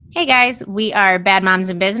Hey guys, we are Bad Moms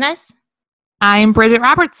in Business, I'm Bridget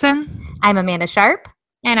Robertson. I'm Amanda Sharp.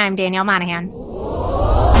 and I'm Danielle Monahan.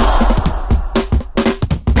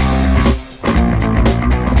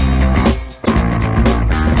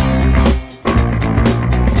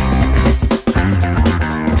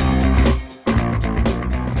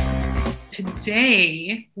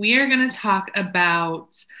 Today, we are going to talk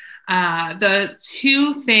about the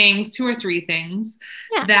two or three things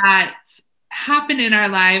Yeah. that happened in our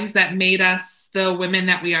lives that made us the women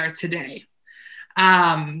that we are today.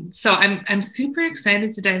 So I'm super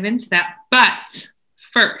excited to dive into that. But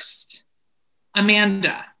first,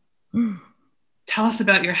 Amanda, tell us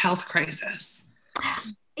about your health crisis.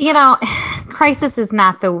 You know, crisis is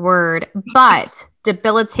not the word, but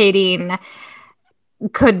debilitating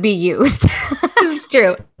could be used. This is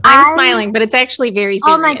true. I'm smiling, but it's actually very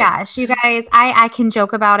serious. Oh my gosh, you guys, I can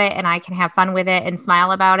joke about it and I can have fun with it and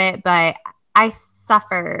smile about it, but I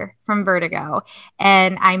suffer from vertigo.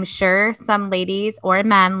 And I'm sure some ladies or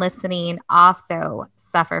men listening also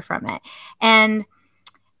suffer from it. And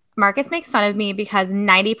Marcus makes fun of me because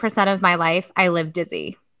 90% of my life I live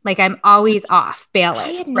dizzy. Like I'm always off balance,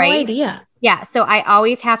 I had no right? idea. Yeah. So I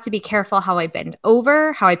always have to be careful how I bend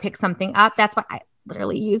over, how I pick something up. That's why I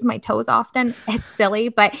literally use my toes often. It's silly,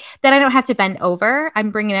 but then I don't have to bend over. I'm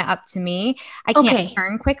bringing it up to me. I can't Okay.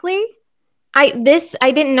 turn quickly. I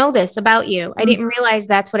didn't know this about you. I didn't realize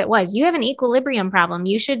that's what it was. You have an equilibrium problem.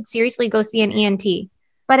 You should seriously go see an ENT.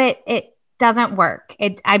 But it doesn't work.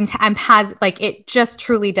 I'm positive, like it just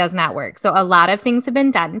truly does not work. So a lot of things have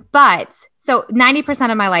been done, but so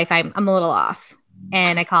 90% of my life I'm a little off,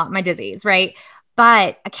 and I call it my disease, right?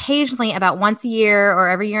 But occasionally, about once a year or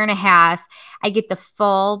every year and a half, I get the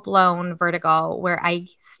full blown vertigo where I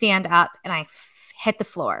stand up and I hit the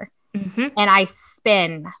floor Mm-hmm. and I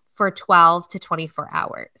spin for 12 to 24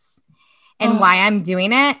 hours. And while I'm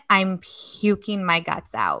doing it, I'm puking my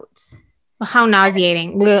guts out. Well, how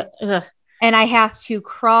nauseating. Ugh. And I have to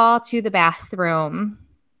crawl to the bathroom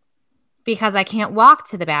because I can't walk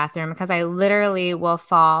to the bathroom because I literally will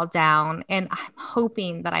fall down, and I'm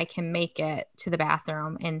hoping that I can make it to the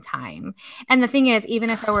bathroom in time. And the thing is,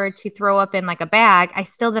 even if I were to throw up in like a bag, I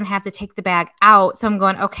still then have to take the bag out. So I'm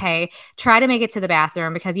going, okay, try to make it to the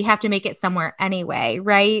bathroom because you have to make it somewhere anyway,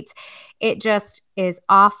 right? It just is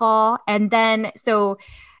awful. And then, so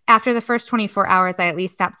after the first 24 hours, I at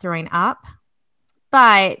least stopped throwing up.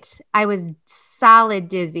 But I was solid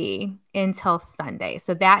dizzy until Sunday.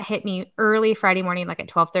 So that hit me early Friday morning, like at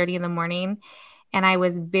 12:30 in the morning. And I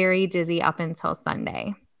was very dizzy up until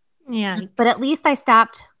Sunday. Yeah. But at least I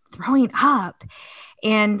stopped throwing up.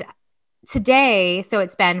 And today, so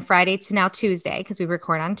it's been Friday to now Tuesday, because we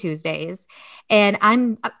record on Tuesdays. And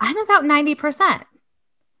I'm about 90%.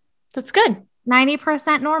 That's good.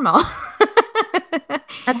 90% normal.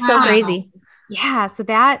 That's so crazy. Yeah. So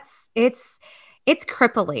it's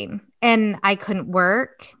crippling, and I couldn't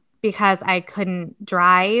work because I couldn't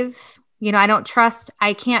drive. You know,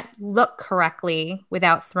 I can't look correctly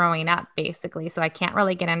without throwing up, basically. So I can't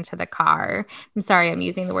really get into the car. I'm sorry, I'm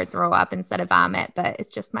using the word throw up instead of vomit, but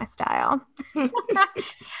it's just my style.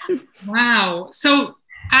 Wow. So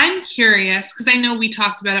I'm curious, because I know we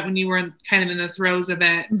talked about it when you were kind of in the throes of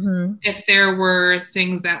it, if there were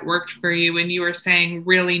things that worked for you, and you were saying,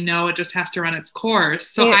 really, no, it just has to run its course.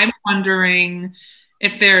 So I'm wondering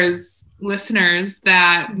if there's listeners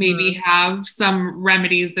that maybe have some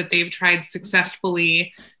remedies that they've tried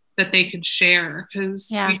successfully that they could share,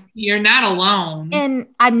 because you're not alone. And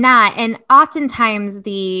I'm not. And oftentimes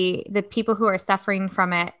the people who are suffering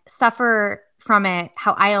from it suffer from it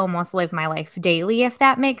how I almost live my life daily, if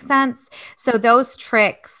that makes sense. So those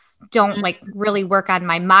tricks don't like really work on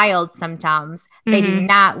my mild symptoms. They do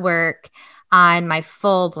not work on my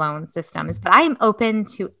full-blown systems. But I am open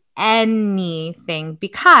to anything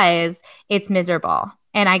because it's miserable.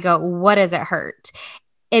 And I go, what does it hurt?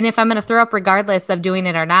 And if I'm going to throw up regardless of doing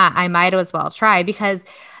it or not, I might as well try, because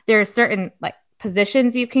there are certain like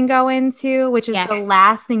positions you can go into, which is the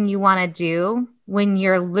last thing you want to do when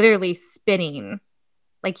you're literally spinning,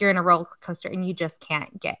 like you're in a roller coaster and you just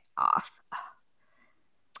can't get off.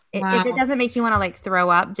 If it doesn't make you want to like throw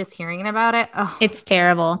up just hearing about it, it's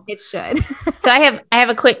terrible. It should. So I have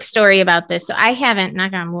a quick story about this. So I haven't,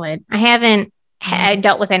 knock on wood, I haven't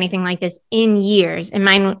dealt with anything like this in years. And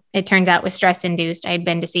mine, it turns out, was stress induced. I had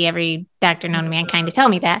been to see every doctor known to mankind to tell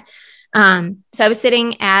me that. So I was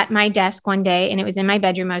sitting at my desk one day, and it was in my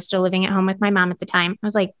bedroom. I was still living at home with my mom at the time. I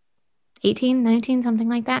was like 18, 19, something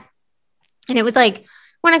like that. And it was like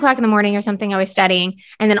 1:00 in the morning or something. I was studying.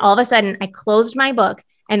 And then all of a sudden I closed my book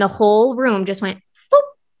and the whole room just went, whoop.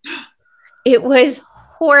 It was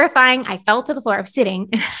horrifying. I fell to the floor. I was sitting.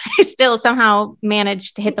 I still somehow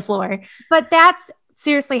managed to hit the floor. But that's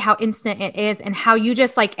seriously how instant it is, and how you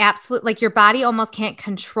just like absolute, like your body almost can't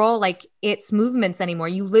control like its movements anymore.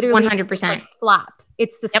 You literally 100% like flop.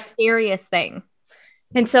 It's the scariest thing.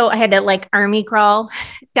 And so I had to like army crawl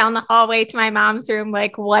down the hallway to my mom's room.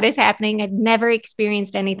 Like, what is happening? I'd never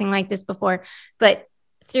experienced anything like this before. But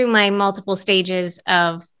through my multiple stages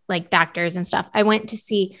of like doctors and stuff, I went to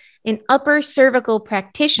see an upper cervical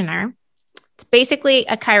practitioner. It's basically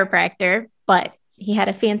a chiropractor, but he had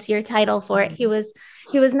a fancier title for it. He was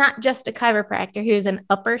not just a chiropractor. He was an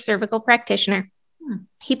upper cervical practitioner.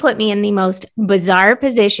 He put me in the most bizarre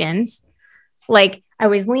positions. Like, I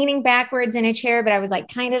was leaning backwards in a chair, but I was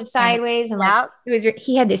like kind of sideways. And like,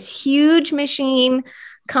 he had this huge machine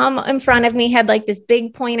come in front of me, had like this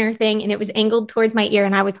big pointer thing, and it was angled towards my ear.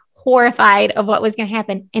 And I was horrified of what was going to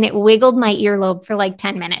happen. And it wiggled my earlobe for like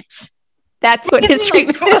 10 minutes. That's what his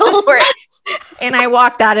treatment was for it. And I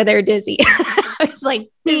walked out of there dizzy. I was like,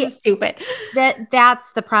 this is stupid.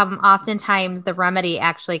 That's the problem. Oftentimes the remedy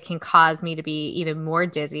actually can cause me to be even more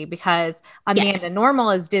dizzy, because Amanda normal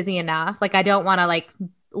is dizzy enough. Like, I don't want to like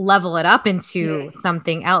level it up into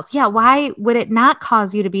something else. Yeah. Why would it not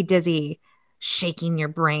cause you to be dizzy? Shaking your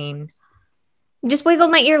brain. Just wiggled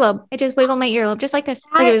my earlobe. I just wiggled my earlobe just like this.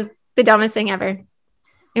 Like, it was the dumbest thing ever.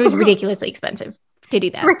 It was ridiculously expensive to do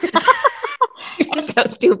that. It's so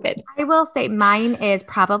stupid. I will say mine is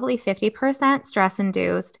probably 50% stress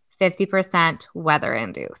induced, 50% weather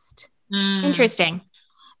induced. Interesting.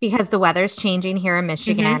 Because the weather's changing here in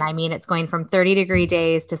Michigan. Mm-hmm. I mean, it's going from 30-degree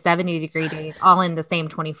days to 70-degree days, all in the same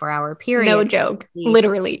 24-hour period. No joke.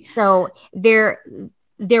 Literally. So there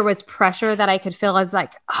was pressure that I could feel. I was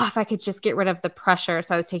like, oh, if I could just get rid of the pressure.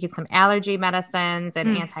 So I was taking some allergy medicines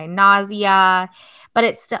and anti-nausea, but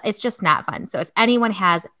it's just not fun. So if anyone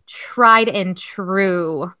has tried and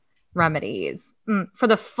true remedies for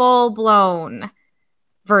the full blown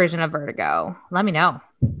version of vertigo, let me know.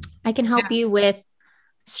 I can help you with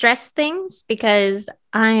stress things because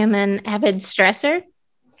I am an avid stressor.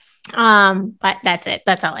 But that's it.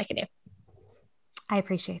 That's all I can do. I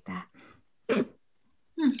appreciate that.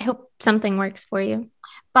 I hope something works for you.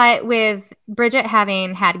 But with Bridget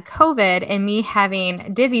having had COVID and me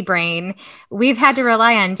having dizzy brain, we've had to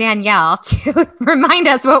rely on Danielle to remind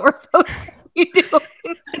us what we're supposed to be doing.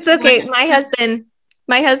 It's okay.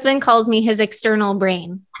 My husband calls me his external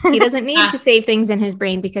brain. He doesn't need to save things in his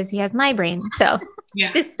brain because he has my brain. So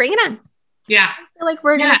just bring it on. Yeah. I feel like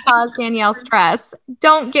we're going to cause Danielle stress.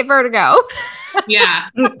 Don't get vertigo. Yeah.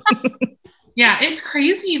 Yeah, it's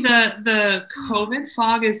crazy. The COVID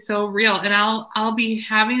fog is so real. And I'll be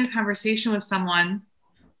having a conversation with someone,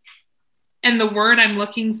 and the word I'm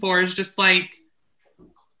looking for is just like,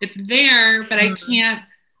 it's there, but I can't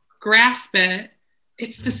grasp it.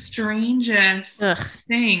 It's the strangest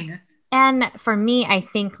thing. And for me, I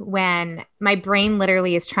think when my brain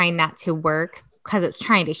literally is trying not to work because it's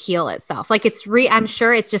trying to heal itself. Like I'm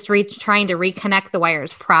sure it's just trying to reconnect the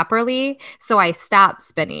wires properly. So I stopped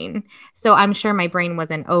spinning. So I'm sure my brain was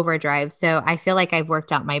in overdrive. So I feel like I've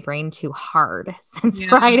worked out my brain too hard since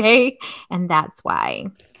Friday. And that's why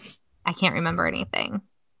I can't remember anything.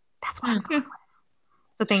 That's why I'm going with.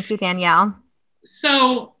 So thank you, Danielle.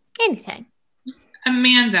 So anytime.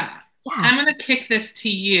 Amanda, I'm going to kick this to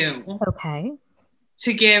you. Okay.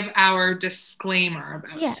 To give our disclaimer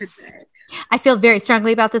about today. I feel very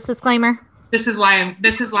strongly about this disclaimer. This is why I'm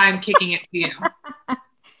kicking it to you.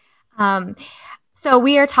 So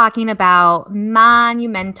we are talking about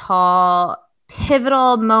monumental,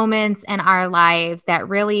 pivotal moments in our lives that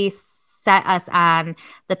really set us on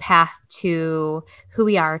the path to who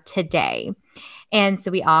we are today. And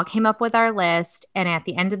so we all came up with our list. And at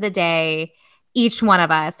the end of the day, each one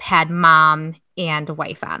of us had mom and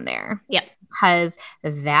wife on there. Yeah. Because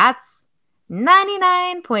that's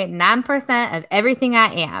 99.9% of everything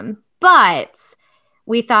I am. But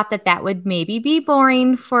we thought that would maybe be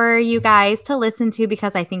boring for you guys to listen to,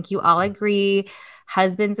 because I think you all agree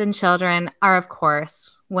husbands and children are, of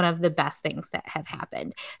course, one of the best things that have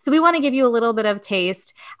happened. So we want to give you a little bit of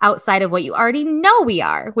taste outside of what you already know we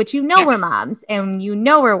are, which we're moms and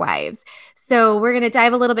we're wives. So we're going to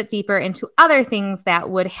dive a little bit deeper into other things that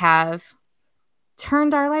would have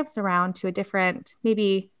turned our lives around to a different,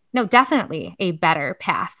 definitely a better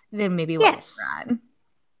path than maybe what we're on.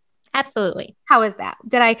 Absolutely. How is that?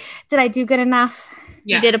 Did I do good enough?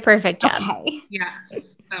 Yeah. You did a perfect job. Okay.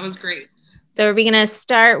 Yes, that was great. So are we going to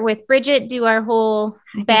start with Bridget, do our whole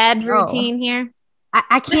bad routine here?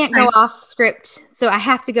 I can't go off script, so I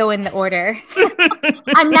have to go in the order.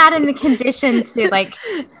 I'm not in the condition to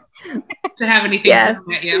to have anything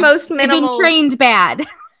thrown at you. Most minimal. Being trained bad.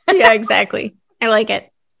 Yeah, exactly. I like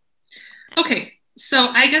it. Okay, so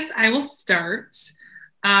I guess I will start.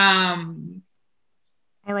 I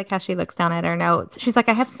like how she looks down at her notes. She's like,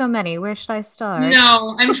 I have so many. Where should I start?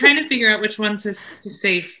 No, I'm trying to figure out which one to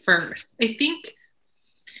say first. I think,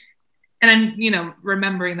 and I'm,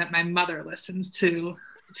 remembering that my mother listens to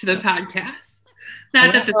the podcast.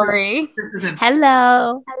 Not that this isn't.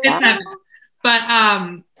 Hello. It's not bad. But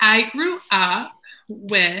I grew up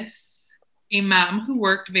with a mom who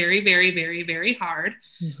worked very, very, very, very hard,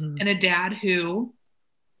 and a dad who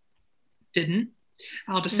didn't.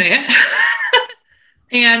 I'll just say it.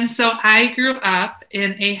 And so I grew up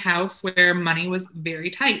in a house where money was very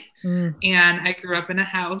tight. And I grew up in a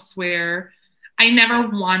house where I never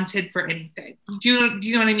wanted for anything. Do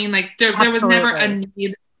you know what I mean? Like there was never a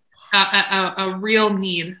need, a real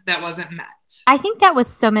need that wasn't met. I think that was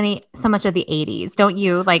so much of the 80s, don't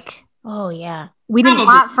you? Like, oh yeah, we didn't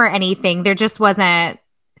want for anything. There just wasn't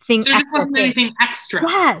anything extra.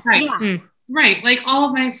 Yes, right. Yes. Right. Like all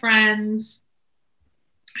of my friends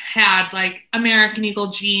had like American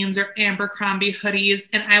Eagle jeans or Abercrombie hoodies,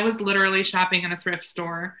 and I was literally shopping in a thrift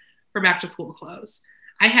store for back to school clothes.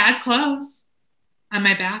 I had clothes on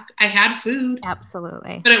my back. I had food.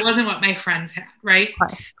 Absolutely. But it wasn't what my friends had, right?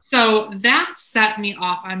 So that set me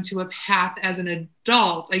off onto a path as an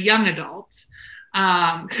adult, a young adult,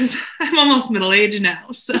 because I'm almost middle-aged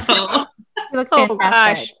now. So you look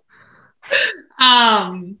fantastic.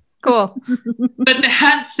 Cool. But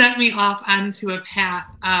that set me off onto a path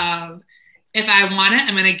of, if I want it,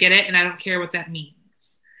 I'm going to get it, and I don't care what that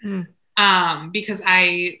means. Because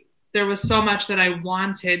there was so much that I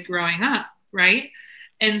wanted growing up, right?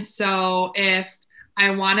 And so if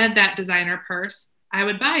I wanted that designer purse, I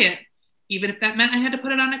would buy it, even if that meant I had to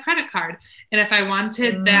put it on a credit card. And if I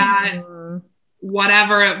wanted that,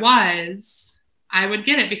 whatever it was, I would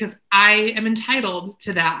get it because I am entitled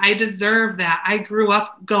to that. I deserve that. I grew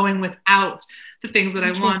up going without the things that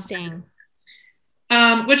I wanted.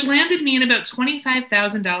 Which landed me in about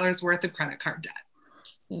 $25,000 worth of credit card debt.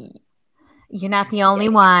 You're not the only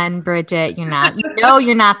one, Bridget. You're not.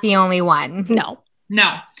 You're not the only one. No.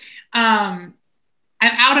 I'm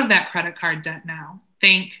out of that credit card debt now.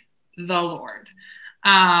 Thank the Lord.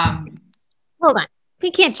 Hold on.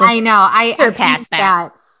 We can't just surpass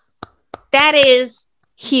that. That is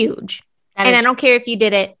huge. I don't care if you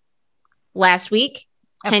did it last week,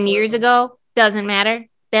 10 years ago, doesn't matter.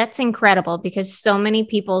 That's incredible because so many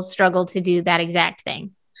people struggle to do that exact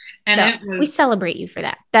thing. And we celebrate you for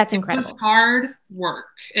that. That's incredible. It was hard work.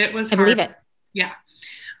 It was hard. I believe it. Yeah.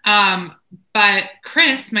 But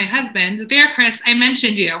Chris, my husband, Chris, I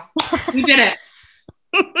mentioned you. We did it.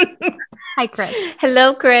 Hi, Chris.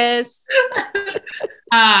 Hello, Chris.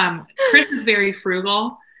 Chris is very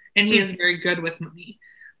frugal and he is very good with money.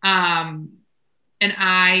 And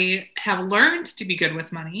I have learned to be good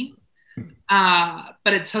with money.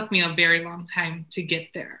 But it took me a very long time to get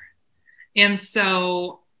there. And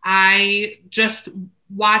so I just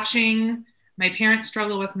watching my parents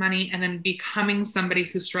struggle with money and then becoming somebody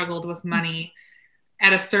who struggled with money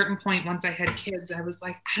at a certain point, once I had kids, I was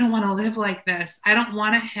like, I don't want to live like this. I don't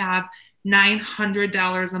want to have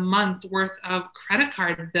 $900 a month worth of credit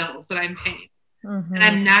card bills that I'm paying. And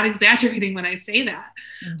I'm not exaggerating when I say that.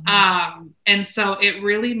 And so it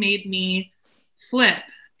really made me flip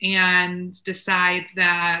and decide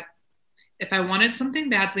that if I wanted something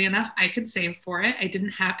badly enough, I could save for it. I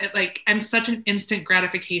didn't have it. Like, I'm such an instant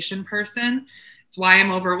gratification person. It's why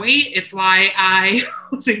I'm overweight. It's why I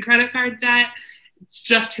was in credit card debt. It's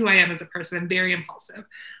just who I am as a person. I'm very impulsive.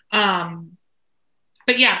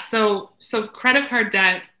 But yeah, so credit card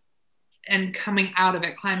debt and coming out of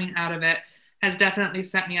it, climbing out of it, has definitely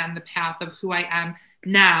set me on the path of who I am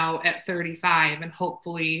now at 35 and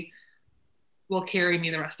hopefully will carry me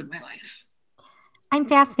the rest of my life. I'm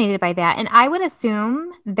fascinated by that. And I would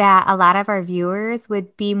assume that a lot of our viewers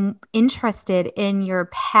would be interested in your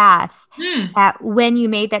path that when you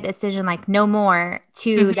made that decision, like no more,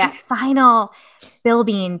 to that final bill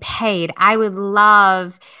being paid. I would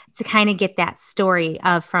love to kind of get that story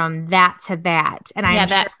of from that to that. And I'm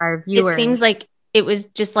sure our viewers. It seems like it was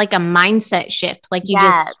just like a mindset shift. Like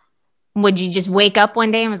would you just wake up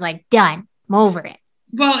one day and was like, done, I'm over it?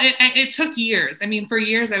 Well, it took years. I mean, for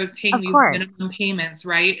years I was paying these minimum payments,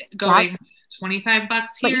 right? Going $25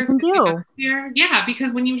 here, you can do here. Yeah,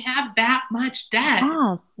 because when you have that much debt,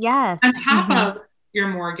 yes, on top of your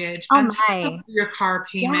mortgage, on top of your car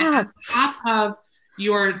payment, on top of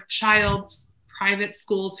your child's private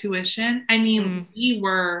school tuition. I mean, we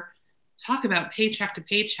were talk about paycheck to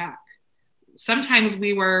paycheck. Sometimes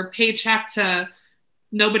we were paycheck to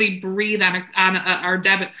nobody breathe on our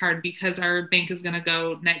debit card because our bank is going to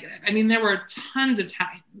go negative. I mean, there were tons of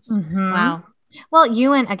times. Mm-hmm. Wow. Well,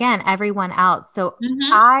 you and again, everyone else. So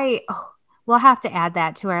we'll have to add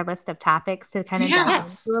that to our list of topics to kind of dive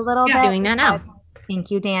into a little bit. Doing that now.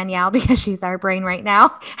 Thank you, Danielle, because she's our brain right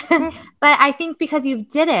now. But I think because you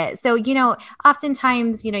did it. So,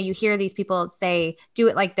 oftentimes, you hear these people say, do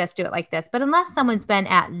it like this, do it like this. But unless someone's been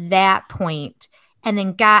at that point and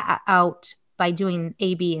then got out by doing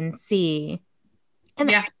A, B, and C, and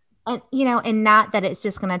not that it's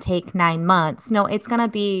just going to take 9 months. No, it's going to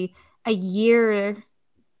be a year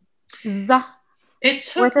worth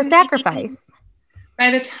of sacrifice. By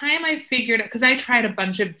the time I figured it, because I tried a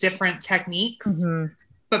bunch of different techniques,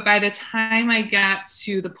 but by the time I got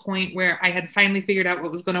to the point where I had finally figured out what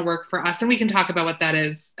was going to work for us, and we can talk about what that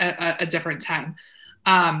is a different time,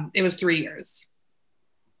 it was 3 years.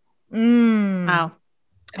 Wow.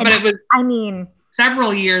 But it was, I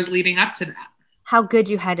several years leading up to that. How good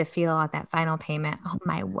you had to feel on that final payment. Oh,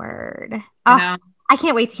 my word. Oh, I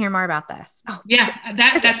can't wait to hear more about this. Oh. Yeah,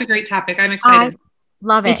 that's a great topic. I'm excited.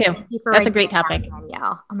 Love it. Me too. That's a great topic.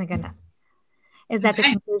 Yeah. Oh my goodness. Is that the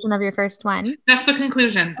conclusion of your first one? That's the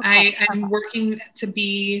conclusion. Okay. I'm working to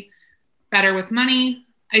be better with money.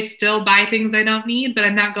 I still buy things I don't need, but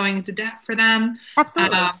I'm not going into debt for them.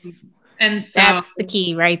 Absolutely. And so that's the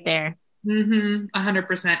key right there.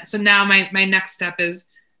 100%. So now my next step is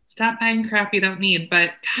stop buying crap you don't need, but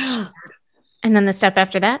gosh. And then the step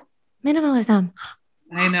after that, minimalism.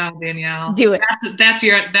 I know, Danielle. Do it.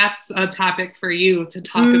 That's a topic for you to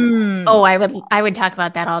talk about. Oh, I would talk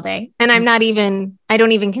about that all day. And I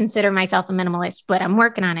don't even consider myself a minimalist, but I'm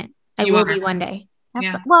working on it. I will be one day.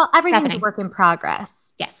 Yeah. Well, everything's a work in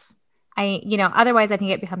progress. Yes. Otherwise I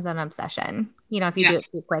think it becomes an obsession, if you do it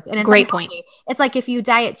too quick. And it's great point. It's like if you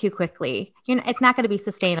diet too quickly, it's not going to be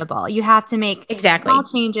sustainable. You have to make small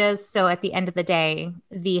changes. So at the end of the day,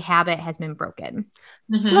 the habit has been broken.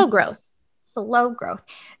 Slow growth.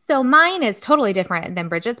 So mine is totally different than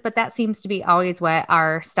Bridget's, but that seems to be always what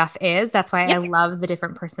our stuff is. That's why I love the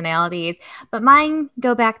different personalities. But mine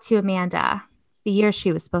go back to Amanda, the year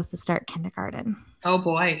she was supposed to start kindergarten. Oh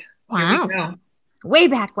boy. Wow. Here we go. Way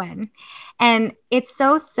back when. And it's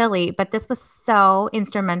so silly, but this was so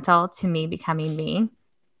instrumental to me becoming me.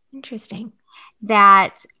 Interesting.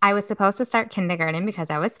 That I was supposed to start kindergarten because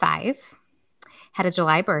I was 5, had a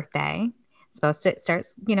July birthday. Supposed to start,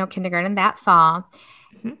 kindergarten that fall.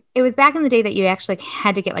 It was back in the day that you actually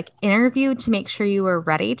had to get interviewed to make sure you were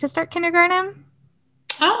ready to start kindergarten.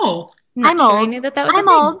 Oh, I'm old. I knew that was I'm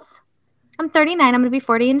old. I'm 39. I'm going to be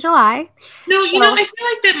 40 in July. No, I feel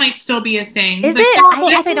like that might still be a thing. Is it? I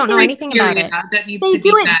guess I don't know anything about it. They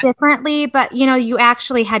do it differently, but you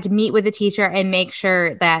actually had to meet with the teacher and make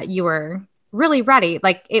sure that you were really ready.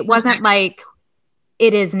 It wasn't like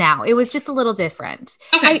it is now. It was just a little different.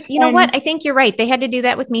 Okay. You know what? I think you're right. They had to do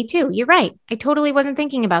that with me too. You're right. I totally wasn't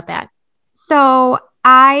thinking about that. So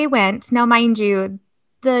I went. Now, mind you,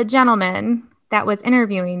 the gentleman that was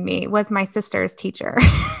interviewing me was my sister's teacher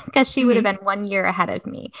because she would have been 1 year ahead of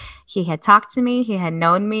me. He had talked to me. He had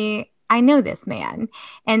known me. I knew this man.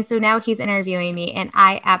 And so now he's interviewing me and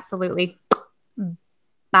I absolutely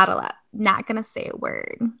bottle up. Not going to say a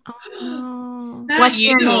word. Oh, what's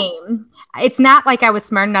your name? It's not like I was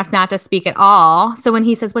smart enough not to speak at all. So when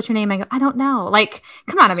he says, what's your name? I go, I don't know.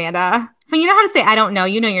 Come on, Amanda. When you know how to say, I don't know,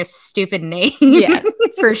 you know your stupid name. Yeah,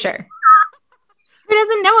 for sure. Who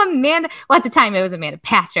doesn't know Amanda? Well, at the time it was Amanda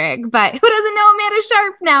Patrick, but who doesn't know Amanda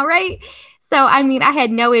Sharp now, right? So, I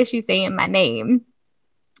had no issue saying my name.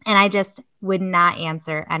 And I just would not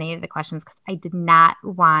answer any of the questions because I did not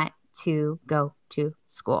want to go to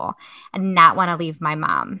school and not want to leave my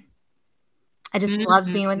mom. I just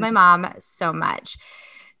loved being with my mom so much.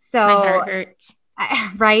 So, my heart hurts.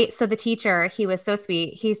 Right. So the teacher, he was so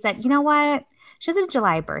sweet. He said, you know what? She has a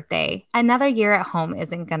July birthday. Another year at home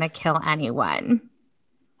isn't going to kill anyone.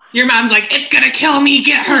 Your mom's like, it's going to kill me.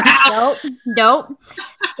 Get her out. Nope.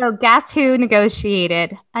 So guess who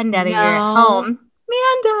negotiated another year at home?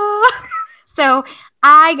 Amanda. So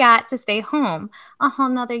I got to stay home a whole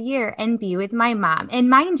nother year and be with my mom. And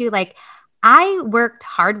mind you, I worked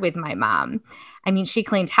hard with my mom. She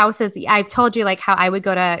cleaned houses. I've told you how I would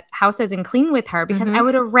go to houses and clean with her because I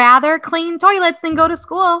would have rather clean toilets than go to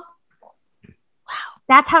school. Wow.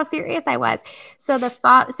 That's how serious I was. So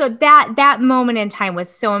that moment in time was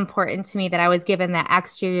so important to me that I was given that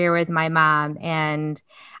extra year with my mom. And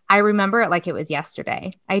I remember it like it was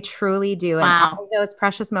yesterday. I truly do. Wow. And all of those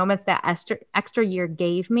precious moments that extra year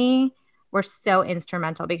gave me were so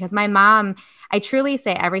instrumental because my mom, I truly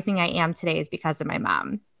say everything I am today is because of my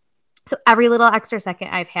mom. So every little extra second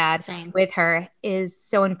I've had Same. with her is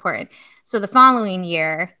so important. So the following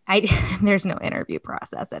year, there's no interview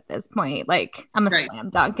process at this point. Like I'm a slam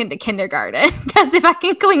dunk into kindergarten because if I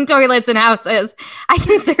can clean toilets and houses, I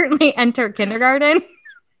can certainly enter kindergarten.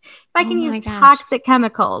 If I can use toxic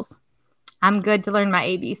chemicals, I'm good to learn my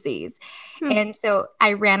ABCs. And so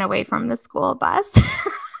I ran away from the school bus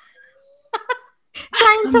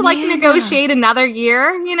trying to like negotiate another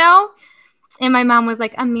year, you know? And my mom was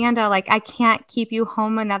like, Amanda, like, I can't keep you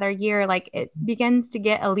home another year. Like, it begins to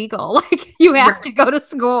get illegal. Like, you have to go to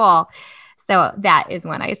school. So that is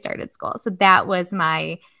when I started school. So that was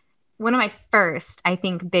one of my first, I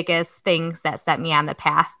think, biggest things that set me on the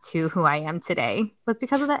path to who I am today was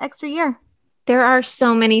because of that extra year. There are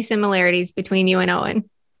so many similarities between you and Owen.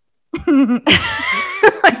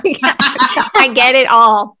 I get it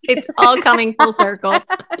all. It's all coming full circle.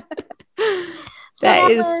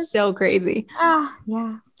 That is so crazy.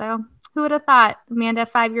 Yeah. So who would have thought Amanda,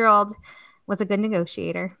 5-year-old, was a good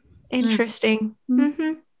negotiator? Interesting.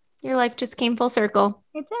 Mm-hmm. Your life just came full circle.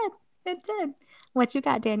 It did. What you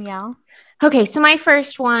got, Danielle? Okay. So my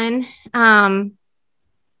first one, they're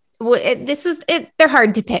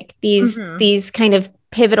hard to pick, these kind of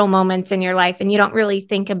pivotal moments in your life. And you don't really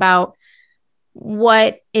think about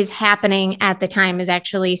what is happening at the time is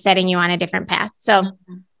actually setting you on a different path. So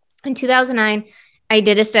in 2009, I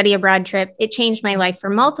did a study abroad trip. It changed my life for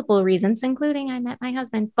multiple reasons, including I met my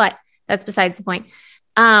husband, but that's besides the point.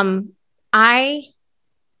 I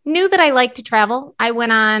knew that I liked to travel. I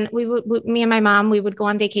went on, me and my mom, we would go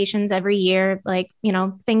on vacations every year, like, you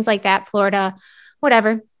know, things like that, Florida,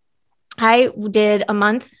 whatever. I did a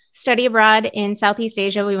month study abroad in Southeast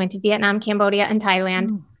Asia. We went to Vietnam, Cambodia, and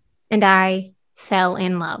Thailand, and I fell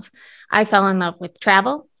in love. I fell in love with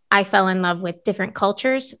travel. I fell in love with different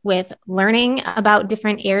cultures, with learning about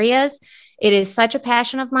different areas. It is such a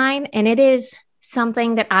passion of mine, and it is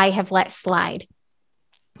something that I have let slide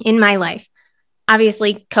in my life.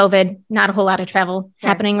 Obviously, COVID, not a whole lot of travel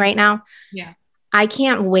happening right now. Yeah. I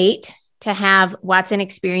can't wait to have Watson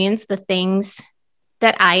experience the things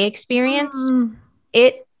that I experienced.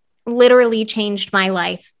 It literally changed my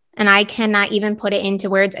life, and I cannot even put it into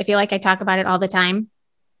words. I feel like I talk about it all the time,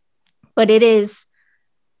 but it is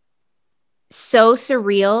so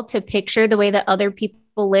surreal to picture the way that other people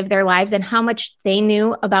live their lives and how much they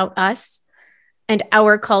knew about us and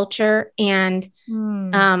our culture and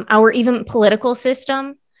our even political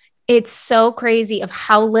system. It's so crazy of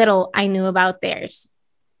how little I knew about theirs.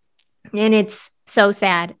 And it's so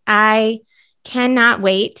sad. I cannot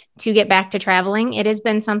wait to get back to traveling. It has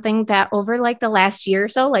been something that over like the last year or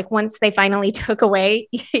so, like once they finally took away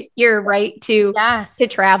your right to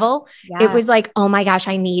travel, it was like, oh my gosh,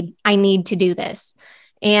 I need to do this.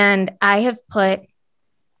 And I have put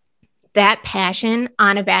that passion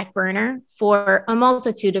on a back burner for a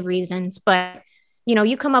multitude of reasons. But, you know,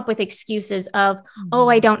 you come up with excuses of, oh,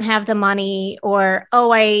 I don't have the money, or,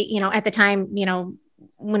 oh, at the time, you know,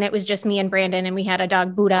 when it was just me and Brandon and we had a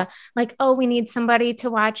dog, Buddha, like, oh, we need somebody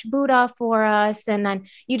to watch Buddha for us. And then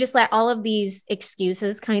you just let all of these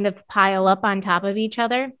excuses kind of pile up on top of each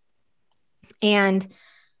other. And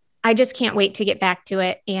I just can't wait to get back to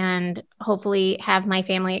it and hopefully have my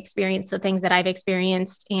family experience the things that I've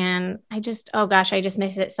experienced. And I just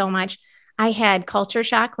miss it so much. I had culture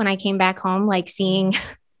shock when I came back home, like seeing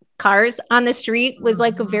cars on the street was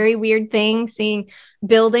like a very weird thing. Seeing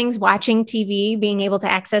buildings, watching TV, being able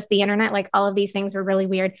to access the internet, like all of these things were really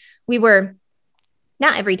weird. We were,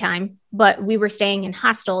 not every time, but we were staying in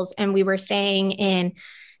hostels and we were staying in,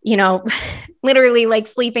 you know, literally like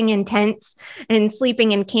sleeping in tents and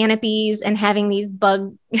sleeping in canopies and having these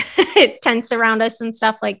bug tents around us and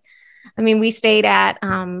stuff. Like, I mean, we stayed at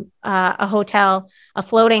a hotel, a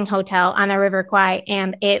floating hotel on the River Kwai,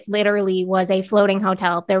 and it literally was a floating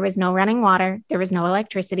hotel. There was no running water. There was no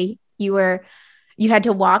electricity. You had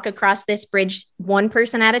to walk across this bridge one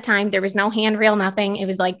person at a time. There was no handrail, nothing. It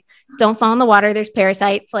was like, don't fall in the water. There's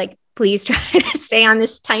parasites. Like, please try to stay on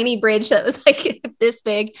this tiny bridge that was like this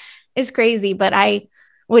big. It's crazy, but I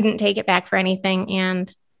wouldn't take it back for anything.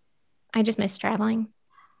 And I just miss traveling.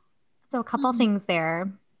 So a couple things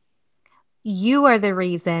there. You are the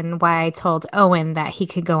reason why I told Owen that he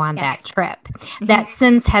could go on that trip that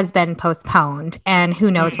since has been postponed, and who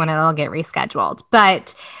knows when it'll get rescheduled.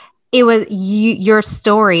 But it was your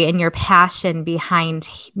story and your passion behind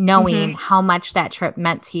knowing how much that trip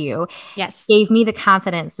meant to you. Yes. Gave me the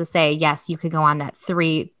confidence to say, yes, you could go on that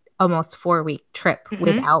almost 4-week trip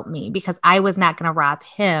without me, because I was not going to rob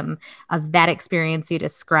him of that experience you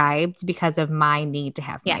described because of my need to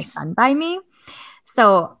have my son by me.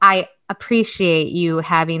 So I appreciate you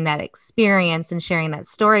having that experience and sharing that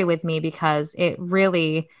story with me, because it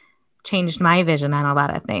really changed my vision on a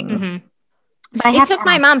lot of things. Mm-hmm. But it took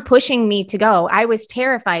my mom pushing me to go. I was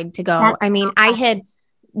terrified to go. I mean,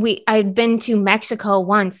 I'd been to Mexico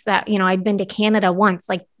once, I'd been to Canada once.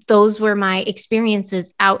 Like, those were my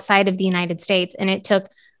experiences outside of the United States. And it took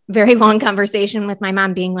very long conversation with my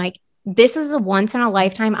mom being like, this is a once in a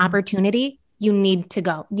lifetime opportunity. You need to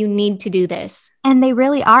go. You need to do this. And they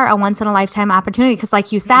really are a once in a lifetime opportunity. Because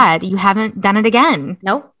like you said, you haven't done it again.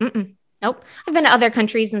 Nope. Nope. I've been to other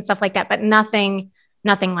countries and stuff like that, but nothing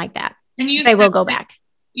like that. And I will go back.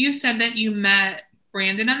 You said that you met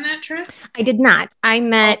Brandon on that trip? I did not. I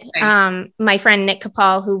met my friend Nick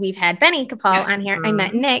Kapal, who we've had Benny Kapal on here. I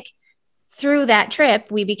met Nick through that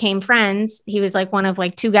trip. We became friends. He was like one of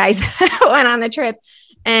like 2 guys that went on the trip.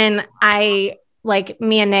 And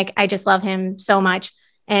me and Nick, I just love him so much.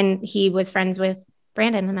 And he was friends with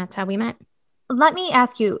Brandon, and that's how we met. Let me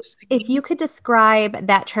ask you if you could describe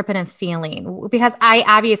that trip in a feeling, because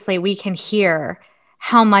we can hear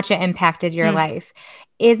how much it impacted your life.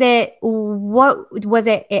 It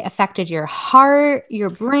affected your heart, your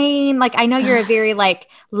brain? Like, I know you're a very like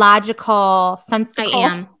logical,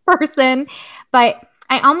 sensible person, but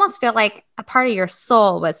I almost feel like a part of your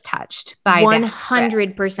soul was touched by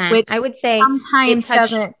 100%. Which I would say sometimes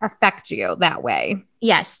doesn't affect you that way.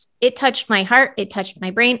 Yes. It touched my heart. It touched my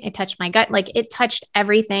brain. It touched my gut. Like, it touched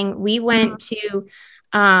everything. We went to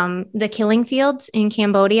the killing fields in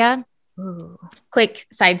Cambodia. Ooh. Quick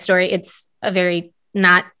side story. It's a very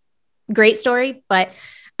not great story, but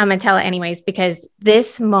I'm going to tell it anyways, because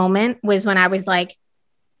this moment was when I was like,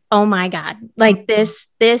 oh my God, like this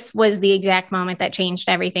was the exact moment that changed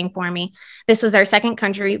everything for me. This was our second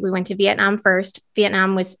country. We went to Vietnam first.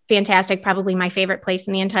 Vietnam was fantastic. Probably my favorite place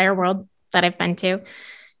in the entire world that I've been to.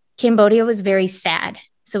 Cambodia was very sad.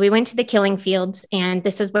 So we went to the killing fields, and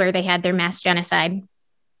this is where they had their mass genocide.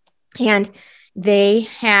 And they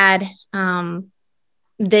had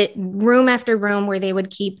the room after room where they would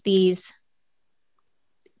keep these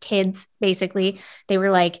kids. Basically, they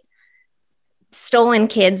were like stolen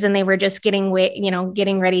kids, and they were just getting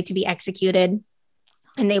ready to be executed.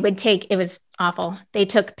 And they would it was awful. They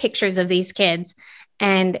took pictures of these kids,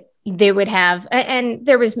 and they would have, and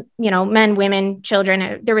there was, men, women,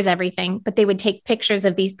 children, there was everything, but they would take pictures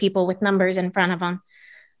of these people with numbers in front of them.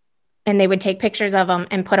 And they would take pictures of them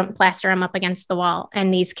and plaster them up against the wall.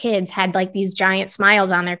 And these kids had like these giant smiles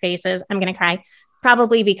on their faces. I'm going to cry,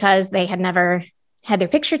 probably because they had never had their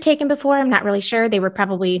picture taken before. I'm not really sure. They were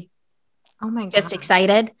probably just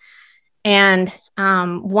excited. And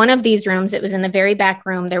one of these rooms, it was in the very back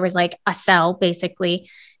room. There was like a cell basically.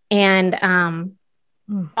 And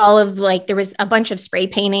all of there was a bunch of spray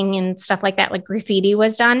painting and stuff like that, like graffiti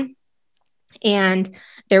was done. And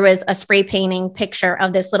there was a spray painting picture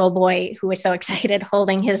of this little boy who was so excited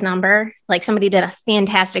holding his number. Like, somebody did a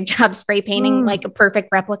fantastic job spray painting, like a perfect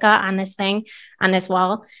replica on this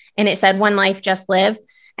wall. And it said, "One life, just live."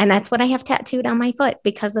 And that's what I have tattooed on my foot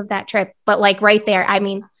because of that trip. But like right there, I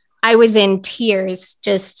mean, I was in tears.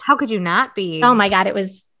 Just how could you not be? Oh my God. It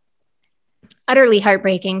was utterly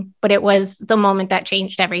heartbreaking, but it was the moment that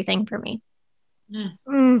changed everything for me.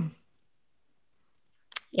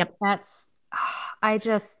 Yep. That's, I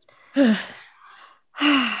just, when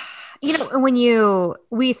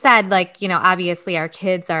we said like, obviously our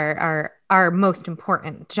kids are our most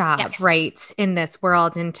important job, right, in this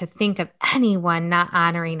world. And to think of anyone not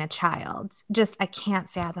honoring a child, just, I can't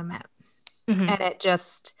fathom it. Mm-hmm. And it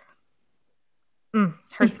just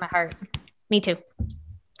hurts my heart. Me too.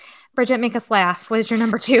 Bridget, make us laugh. What is your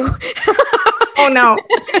number 2? Oh no.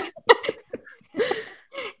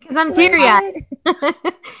 Because I'm teary-eyed.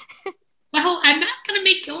 Well, I'm not going to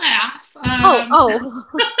make you laugh.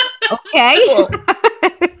 Okay.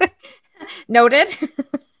 Noted.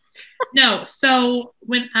 No, so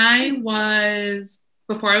when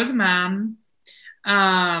before I was a mom,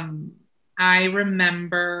 I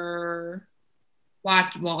remember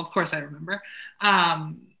of course I remember,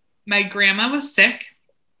 my grandma was sick.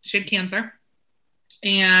 She had cancer,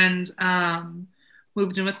 and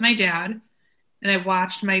moved in with my dad, and I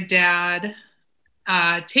watched my dad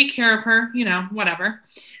take care of her, whatever.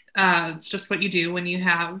 It's just what you do when you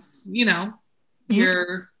have, you're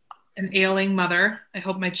an ailing mother. I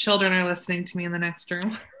hope my children are listening to me in the next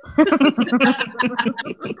room.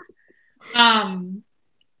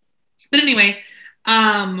 But anyway,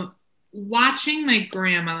 watching my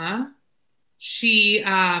grandma, she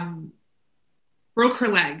broke her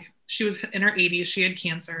leg. She was in her 80s. She had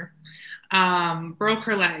cancer, broke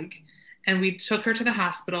her leg. And we took her to the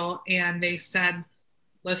hospital, and they said,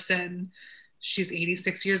 listen, she's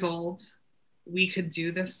 86 years old. We could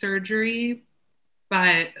do this surgery,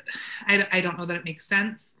 but I don't know that it makes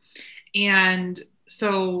sense. And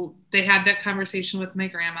so they had that conversation with my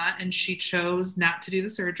grandma, and she chose not to do the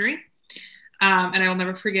surgery. And I will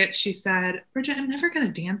never forget, she said, Bridget, I'm never going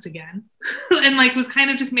to dance again. And like was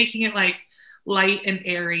kind of just making it like light and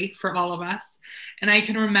airy for all of us. And I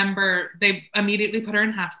can remember they immediately put her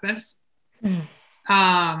in hospice,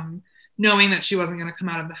 knowing that she wasn't going to come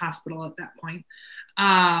out of the hospital at that point.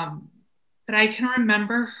 But I can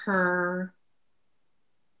remember her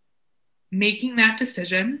making that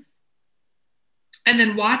decision and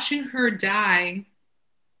then watching her die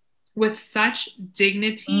with such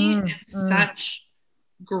dignity and such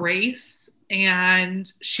grace. And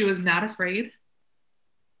she was not afraid.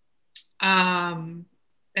 At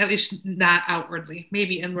least not outwardly,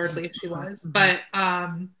 maybe inwardly she was, but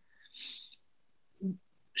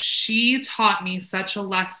she taught me such a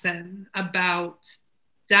lesson about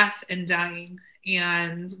death and dying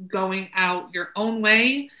and going out your own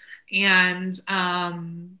way. And I'll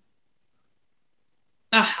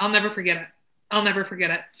never forget it. I'll never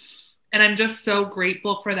forget it. And I'm just so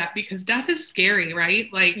grateful for that, because death is scary,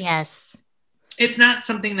 right? Like, yes, it's not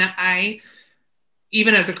something that I,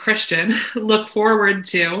 even as a Christian, look forward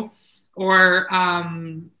to or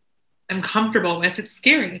am comfortable with. It's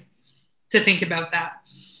scary to think about that.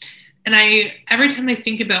 And every time I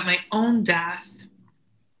think about my own death,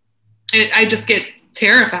 I just get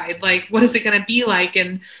terrified. Like, what is it going to be like?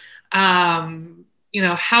 And,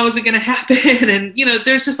 how is it going to happen? And,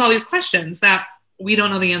 there's just all these questions that we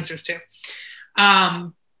don't know the answers to.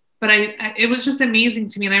 But it was just amazing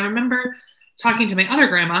to me. And I remember talking to my other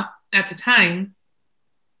grandma at the time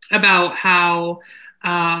about how,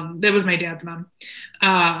 that was my dad's mom.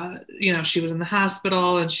 She was in the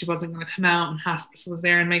hospital and she wasn't going to come out, and hospice was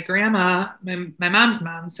there. And my grandma, my mom's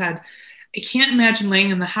mom, said, I can't imagine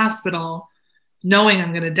laying in the hospital knowing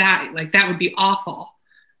I'm going to die. Like, that would be awful.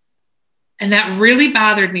 And that really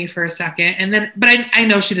bothered me for a second. But I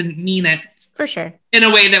know she didn't mean it for sure in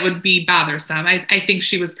a way that would be bothersome. I think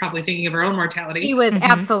she was probably thinking of her own mortality. She was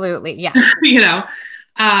absolutely, yeah.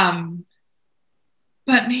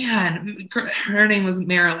 But man, her name was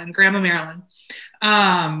Marilyn, Grandma Marilyn.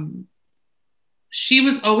 She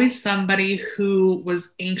was always somebody who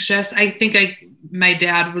was anxious. I think my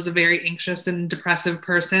dad was a very anxious and depressive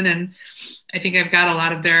person. And I think I've got a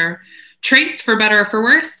lot of their traits, for better or for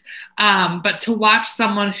worse. But to watch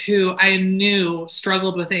someone who I knew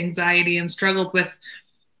struggled with anxiety and struggled with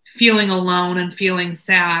feeling alone and feeling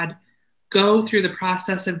sad go through the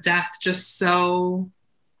process of death just so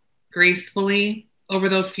gracefully over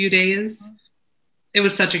those few days, it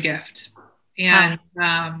was such a gift. And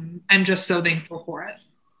I'm just so thankful for it.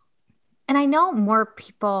 And I know more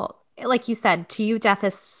people, like you said, to you, death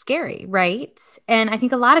is scary, right? And I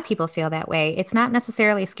think a lot of people feel that way. It's not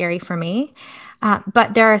necessarily scary for me,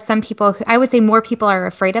 but there are some people I would say more people are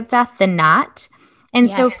afraid of death than not. And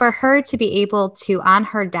so for her to be able to, on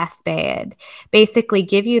her deathbed, basically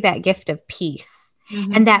give you that gift of peace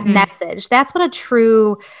and that message, that's what a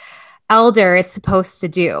true elder is supposed to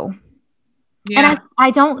do. Yeah. And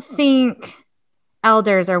I don't think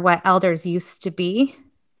elders are what elders used to be.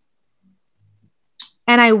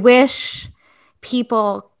 And I wish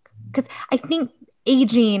people, because I think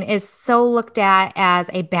aging is so looked at as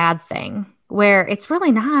a bad thing, where it's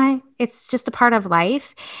really not. It's just a part of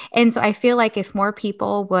life. And so I feel like if more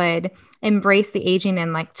people would embrace the aging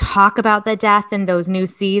and like talk about the death and those new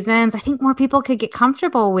seasons, I think more people could get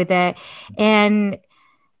comfortable with it and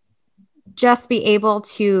just be able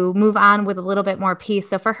to move on with a little bit more peace.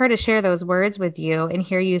 So for her to share those words with you and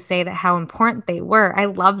hear you say that how important they were, I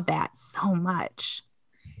love that so much.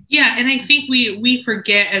 Yeah. And I think we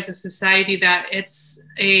forget as a society that it's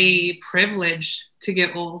a privilege to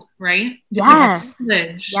get old, right? Yes. It's a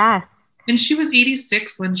privilege. Yes. And she was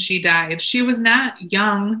 86 when she died. She was not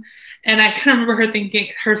young. And I can remember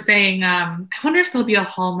her saying, I wonder if there'll be a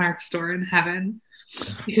Hallmark store in heaven.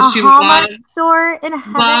 Because she Hallmark store in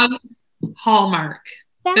heaven? Loved Hallmark.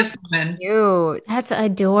 That's this woman. Cute. That's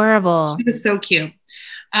adorable. She was so cute.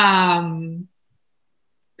 But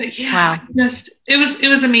yeah, wow. It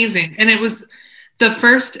was amazing. And it was the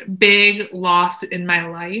first big loss in my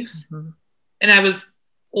life. Mm-hmm. And I was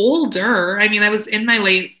older. I mean, I was in my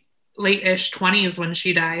late-ish 20s when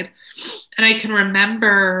she died. And I can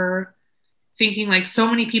remember thinking like so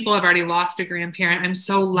many people have already lost a grandparent. I'm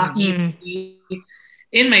so lucky to be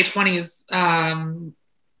in my 20s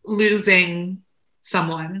losing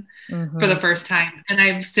someone for the first time. And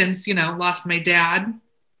I've since, lost my dad.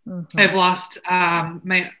 I've lost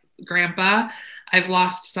my grandpa. I've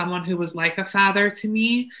lost someone who was like a father to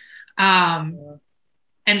me.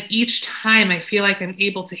 And each time I feel like I'm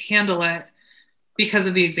able to handle it because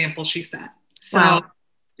of the example she set. So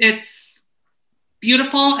it's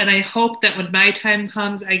beautiful. And I hope that when my time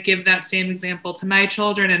comes, I give that same example to my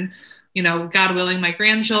children and, you know, God willing, my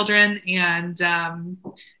grandchildren, and it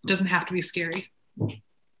doesn't have to be scary.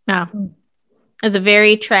 No. It's a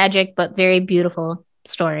very tragic, but very beautiful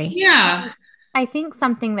story. Yeah. I think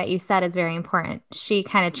something that you said is very important. She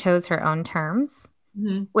kind of chose her own terms,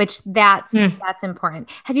 which that's important.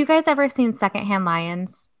 Have you guys ever seen Secondhand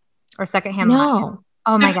Lions or Secondhand Lions?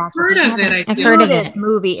 Oh my gosh. I've heard of it.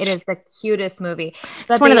 Movie. It is the cutest movie.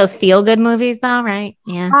 But it's one of those feel-good movies though, right?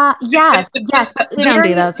 Yeah. Yes. We don't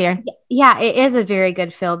do those here. Yeah, it is a very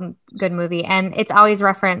good good movie. And it's always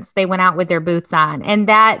referenced they went out with their boots on. And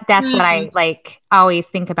that's what I like always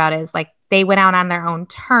think about is like they went out on their own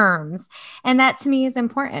terms. And that to me is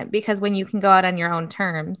important because when you can go out on your own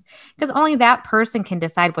terms, because only that person can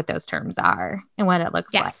decide what those terms are and what it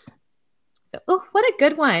looks like. So, what a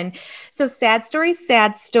good one. So sad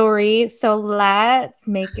story. So let's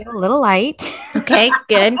make it a little light. Okay,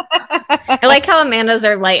 good. I like how Amanda's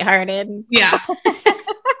are lighthearted. Yeah.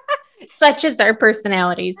 Such as our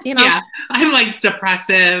personalities, you know? Yeah. I'm like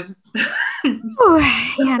depressive. Ooh,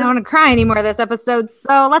 yeah, I don't want to cry anymore this episode.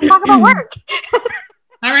 So let's talk about work.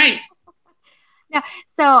 All right. Yeah.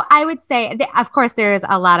 So I would say, of course, there's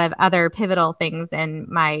a lot of other pivotal things in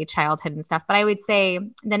my childhood and stuff, but I would say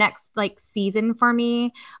the next like season for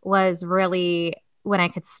me was really when I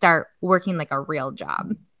could start working like a real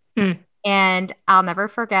job. And I'll never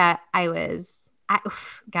forget, when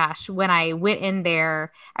I went in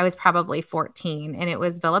there, I was probably 14 and it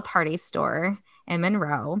was Villa Party Store in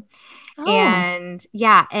Monroe. And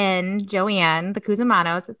and Joanne, the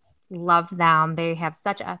Cusimanos, love them. They have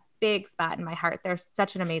such a big spot in my heart. They're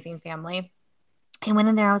such an amazing family. I went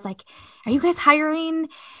in there. I was like, are you guys hiring?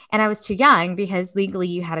 And I was too young because legally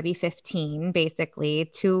you had to be 15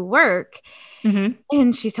 basically to work.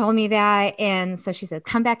 And she told me that. And so she said,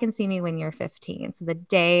 come back and see me when you're 15. So the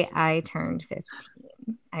day I turned 15,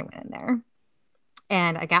 I went in there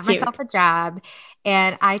and I got myself a job.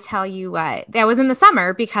 And I tell you what, that was in the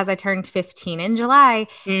summer because I turned 15 in July.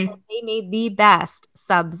 And they made the best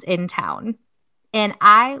subs in town. And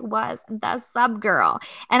I was the sub girl.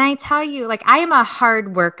 And I tell you, like, I am a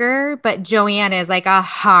hard worker, but Joanne is like a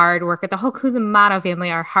hard worker. The whole Cusimano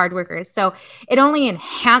family are hard workers. So it only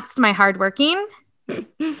enhanced my hard working.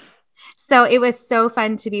 So it was so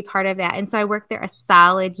fun to be part of that. And so I worked there a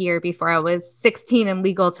solid year before I was 16 and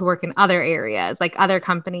legal to work in other areas, like other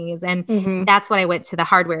companies. And that's when I went to the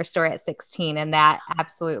hardware store at 16. And that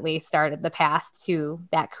absolutely started the path to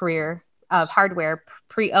that career of hardware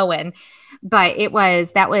pre-Owen. But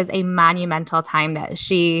that was a monumental time that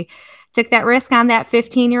she took that risk on that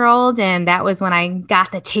 15-year-old. And that was when I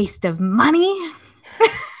got the taste of money.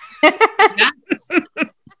 Yes.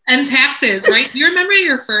 And taxes, right? You remember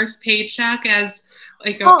your first paycheck as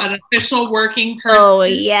like an official working person? Oh,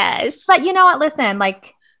 yes. But you know what? Listen,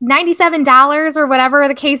 like $97 or whatever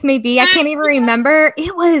the case may be. I can't even remember.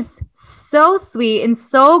 It was so sweet and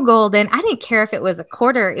so golden. I didn't care if it was a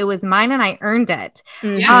quarter. It was mine and I earned it.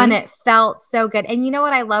 And it felt so good. And you know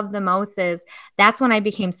what I love the most is that's when I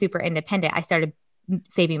became super independent. I started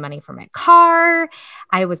saving money for my car.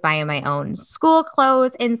 I was buying my own school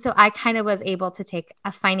clothes. And so I kind of was able to take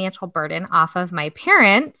a financial burden off of my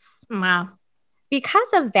parents. Wow. Because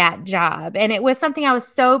of that job. And it was something I was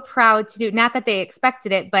so proud to do. Not that they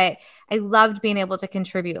expected it, but I loved being able to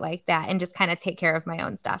contribute like that and just kind of take care of my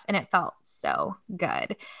own stuff. And it felt so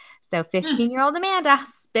good. So 15-year-old Amanda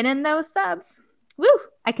spinning those subs. Woo!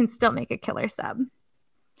 I can still make a killer sub.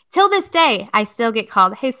 Till this day, I still get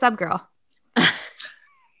called, hey, sub girl.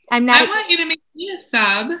 I want you to make me a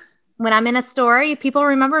sub. When I'm in a store, people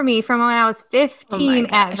remember me from when I was 15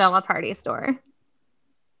 at Villa Party Store.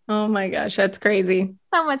 Oh my gosh, that's crazy.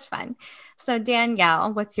 So much fun. So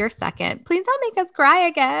Danielle, what's your second? Please don't make us cry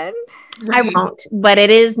again. I won't, but it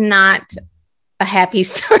is not a happy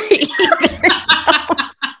story either.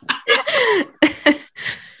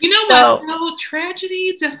 You know what? No,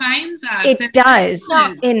 tragedy defines us. It does.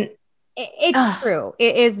 It's true.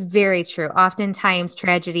 It is very true. Oftentimes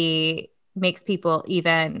tragedy makes people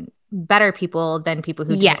even better people than people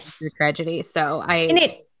who go through tragedy. So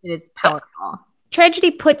it is powerful.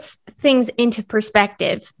 Tragedy puts things into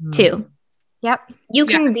perspective too. Yep. You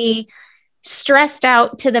can be stressed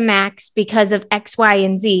out to the max because of X, Y,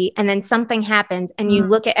 and Z. And then something happens and you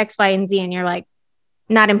look at X, Y, and Z and you're like,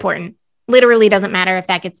 not important. Literally doesn't matter if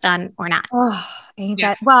that gets done or not. Oh, ain't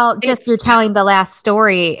that? Well, just you're telling the last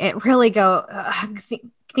story. It really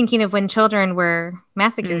thinking of when children were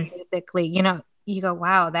massacred, basically, you go,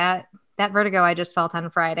 wow, that vertigo I just felt on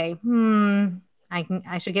Friday.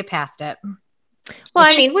 I should get past it. Well,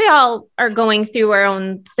 I mean, we all are going through our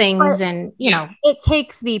own things, and you know, it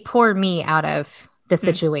takes the poor me out of the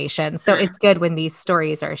situation. So it's good when these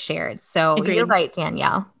stories are shared. So Agreed. You're right,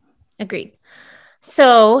 Danielle. Agreed.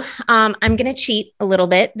 So I'm going to cheat a little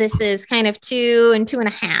bit. This is kind of 2 and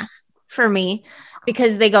 2.5 for me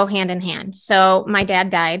because they go hand in hand. So my dad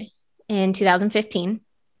died in 2015,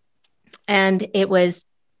 and it was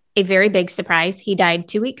a very big surprise. He died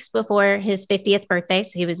 2 weeks before his 50th birthday,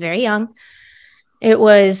 so he was very young. It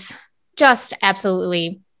was just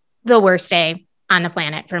absolutely the worst day on the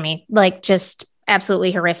planet for me, like just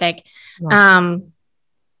absolutely horrific. Yeah.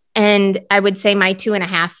 And I would say my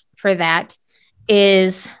 2.5 for that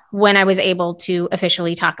is when I was able to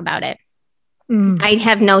officially talk about it. I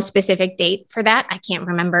have no specific date for that. I can't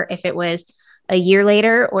remember if it was a year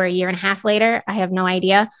later or a year and a half later. I have no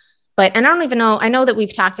idea. And I don't even know. I know that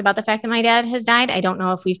we've talked about the fact that my dad has died. I don't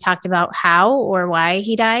know if we've talked about how or why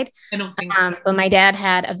he died. I don't think so. But my dad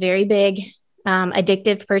had a very big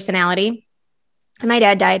addictive personality. And my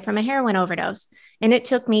dad died from a heroin overdose. And it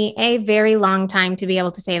took me a very long time to be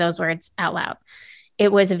able to say those words out loud.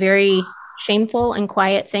 It was a very shameful and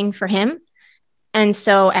quiet thing for him. And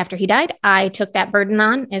so after he died, I took that burden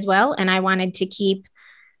on as well. And I wanted to keep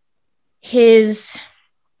his,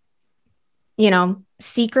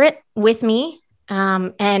 secret with me.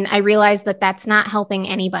 And I realized that that's not helping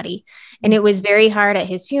anybody. And it was very hard at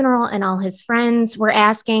his funeral, and all his friends were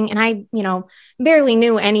asking, and I, barely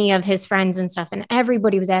knew any of his friends and stuff. And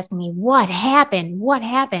everybody was asking me, what happened? What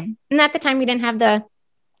happened? And at the time we didn't have the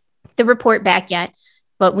report back yet,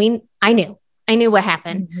 but I knew what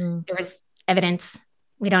happened. There was evidence.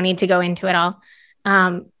 We don't need to go into it all.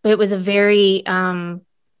 But it was a very,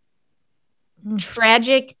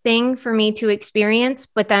 tragic thing for me to experience,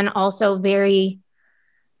 but then also very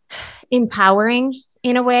empowering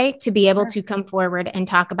in a way to be able to come forward and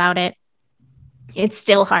talk about it. It's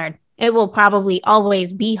still hard. It will probably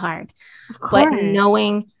always be hard. Of course. But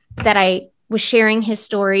knowing that I was sharing his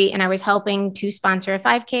story and I was helping to sponsor a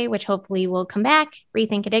 5K, which hopefully will come back,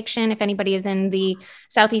 Rethink Addiction. If anybody is in the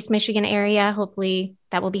Southeast Michigan area, hopefully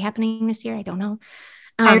that will be happening this year. I don't know.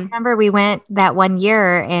 I remember we went that one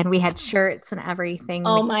year and we had shirts and everything.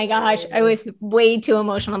 Oh my gosh. I was way too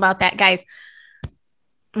emotional about that, guys.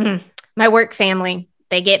 My work family,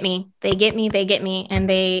 they get me.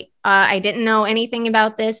 And I didn't know anything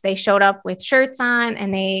about this. They showed up with shirts on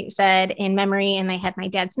and they said in memory, and they had my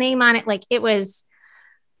dad's name on it. Like it was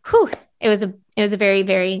a very,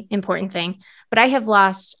 very important thing. But I have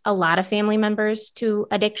lost a lot of family members to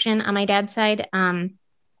addiction on my dad's side.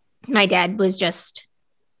 My dad was just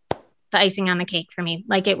the icing on the cake for me.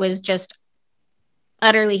 Like it was just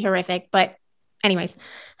utterly horrific. But anyways,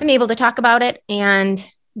 I'm able to talk about it and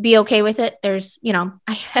be okay with it. There's,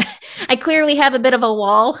 I clearly have a bit of a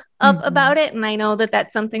wall up about it. And I know that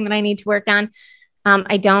that's something that I need to work on.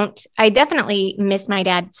 I definitely miss my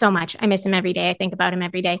dad so much. I miss him every day. I think about him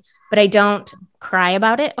every day, but I don't cry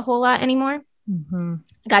about it a whole lot anymore.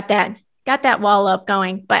 Got that wall up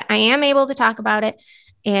going, but I am able to talk about it.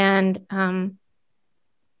 And,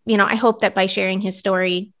 I hope that by sharing his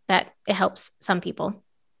story that it helps some people.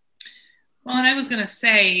 Well, and I was going to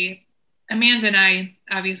say, Amanda and I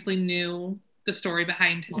obviously knew the story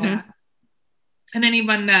behind his death. And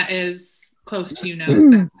anyone that is close to you knows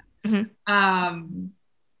that.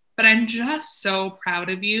 But I'm just so proud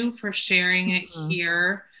of you for sharing it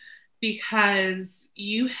here, because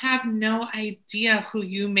you have no idea who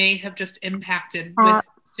you may have just impacted with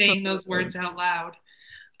saying those words out loud.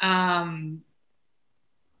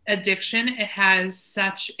 Addiction, it has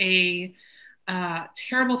such a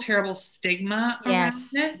terrible, terrible stigma around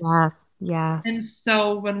it. Yes. And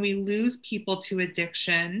so when we lose people to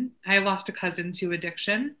addiction, I lost a cousin to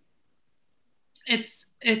addiction. It's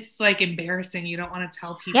like embarrassing. You don't want to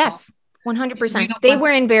tell people. Yes, 100%. They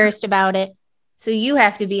were embarrassed about it, so you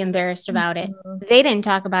have to be embarrassed about it. They didn't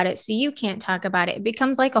talk about it, so you can't talk about it. It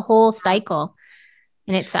becomes like a whole cycle.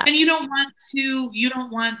 And it sucks. And you don't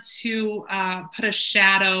want to put a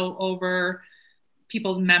shadow over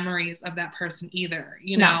people's memories of that person either.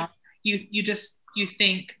 No. You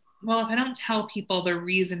think, well, if I don't tell people the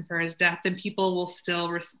reason for his death, then people will still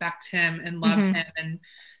respect him and love him. And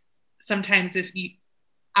sometimes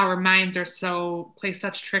our minds play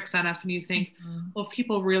such tricks on us, and you think, well, if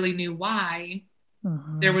people really knew why,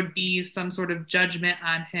 there would be some sort of judgment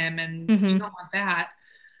on him, and you don't want that.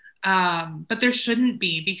 But there shouldn't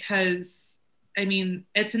be, because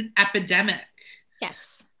it's an epidemic.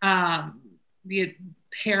 Yes. The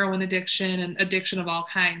heroin addiction and addiction of all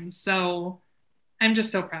kinds. So I'm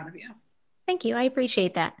just so proud of you. Thank you. I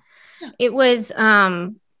appreciate that. Yeah. It was,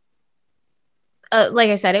 like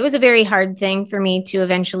I said, it was a very hard thing for me to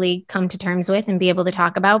eventually come to terms with and be able to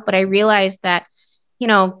talk about. But I realized that,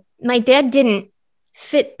 my dad didn't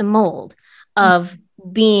fit the mold of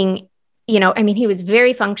being, he was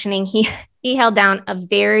very functioning. He held down a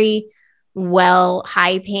very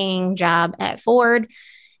high paying job at Ford.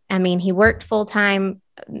 He worked full time.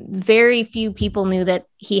 Very few people knew that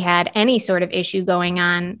he had any sort of issue going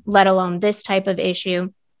on, let alone this type of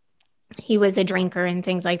issue. He was a drinker and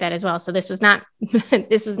things like that as well. So this was not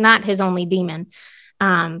his only demon,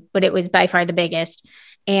 but it was by far the biggest.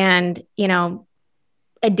 And,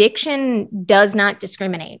 addiction does not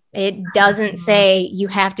discriminate. It doesn't say you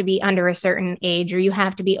have to be under a certain age or you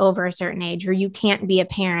have to be over a certain age or you can't be a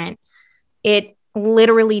parent. It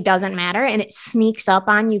literally doesn't matter. And it sneaks up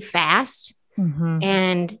on you fast.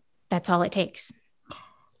 And that's all it takes.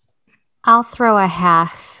 I'll throw a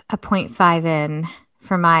 0.5 in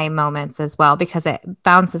for my moments as well, because it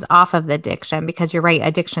bounces off of the addiction, because you're right.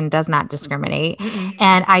 Addiction does not discriminate.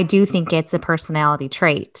 And I do think it's a personality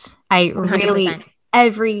trait. 100%.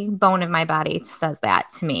 Every bone of my body says that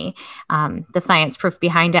to me. The science proof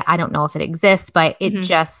behind it, I don't know if it exists, but it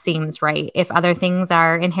just seems right. If other things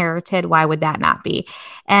are inherited, why would that not be?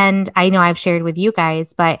 And I know I've shared with you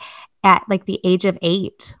guys, but at like the age of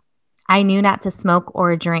 8, I knew not to smoke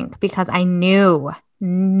or drink because I knew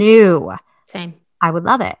Same. I would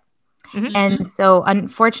love it. And so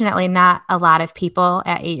unfortunately, not a lot of people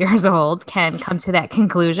at 8 years old can come to that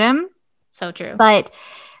conclusion. So true. But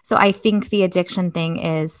so I think the addiction thing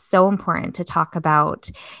is so important to talk about.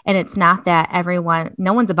 And it's not that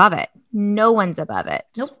no one's above it. No one's above it.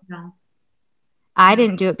 Nope. No. I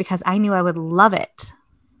didn't do it because I knew I would love it.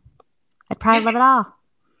 I'd probably love it all.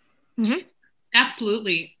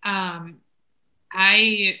 Absolutely.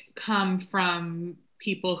 I come from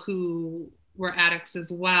people who were addicts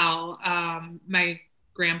as well. My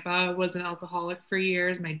grandpa was an alcoholic for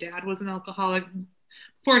years. My dad was an alcoholic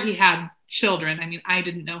before he had children. I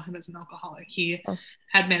didn't know him as an alcoholic. He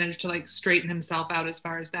had managed to straighten himself out as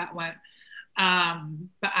far as that went.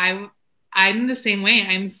 But I'm the same way.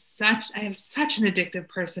 I have such an addictive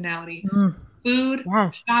personality. Food,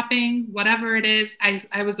 shopping, whatever it is.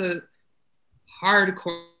 I was a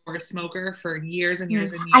hardcore smoker for years and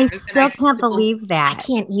years and years. I still can't believe that. I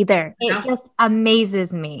can't either. It just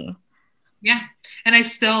amazes me. Yeah. And I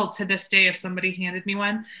still, to this day, if somebody handed me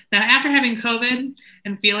one, now after having COVID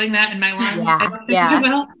and feeling that in my lungs, I don't think I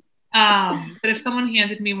will. But if someone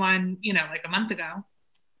handed me one, like a month ago,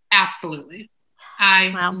 absolutely. I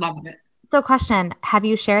loved it. So question, have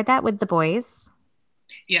you shared that with the boys?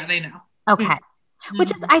 Yeah, they know. Okay.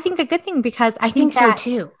 Which is, I think, a good thing, because I think so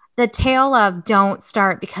too. The tale of don't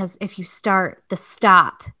start, because if you start, the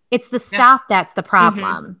stop. It's the stop that's the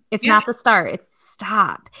problem. It's not the start. It's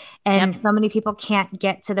stop. And so many people can't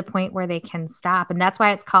get to the point where they can stop. And that's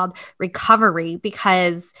why it's called recovery,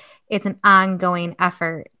 because it's an ongoing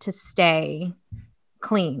effort to stay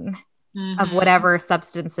clean of whatever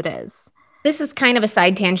substance it is. This is kind of a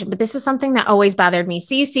side tangent, but this is something that always bothered me.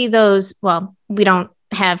 So you see those, we don't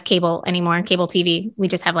have cable anymore, cable TV. We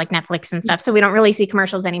just have Netflix and stuff. So we don't really see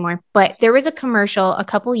commercials anymore. But there was a commercial a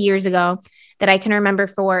couple years ago that I can remember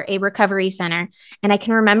for a recovery center. And I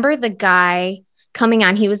can remember the guy coming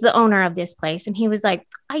on. He was the owner of this place. And he was like,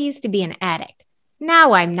 I used to be an addict.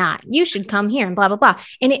 Now I'm not. You should come here and blah, blah, blah.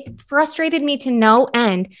 And it frustrated me to no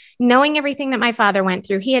end, knowing everything that my father went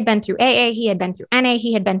through. He had been through AA. He had been through NA.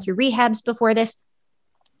 He had been through rehabs before this.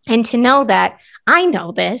 And to know that I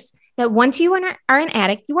know this, that once you are an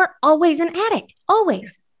addict, you are always an addict.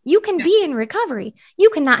 Always. You can be in recovery.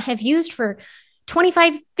 You cannot have used for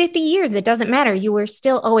 25, 50 years. It doesn't matter. You were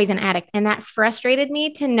still always an addict. And that frustrated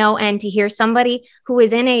me to no end, to hear somebody who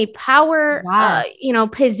is in a power,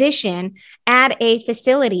 position at a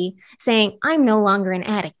facility saying, I'm no longer an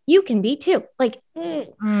addict. You can be too. It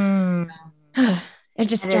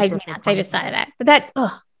just drives me nuts. I just thought of that. But that,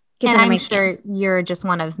 and I'm sure you're just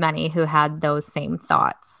one of many who had those same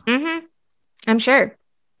thoughts. I'm sure.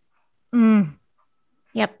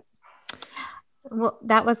 Yep. Well,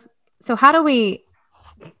 that was, so how do we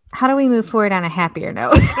move forward on a happier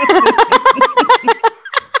note? I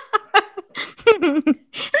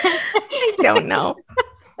don't know.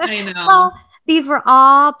 I know. Well, these were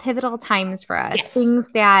all pivotal times for us. Things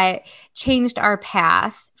that changed our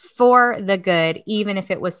path for the good, even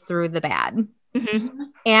if it was through the bad.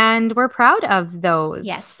 And we're proud of those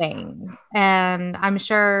things. And I'm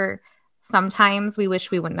sure sometimes we wish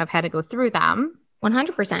we wouldn't have had to go through them.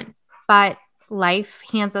 100%. But life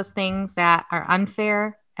hands us things that are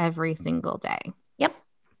unfair every single day. Yep.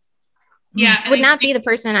 Yeah. Would not be the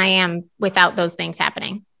person I am without those things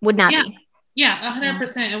happening. Would not be. Yeah,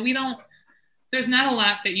 100%. And there's not a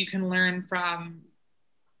lot that you can learn from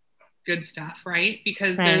good stuff, right?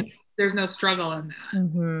 Because there's no struggle in that.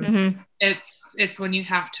 Mm-hmm. It's when you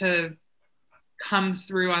have to come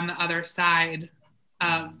through on the other side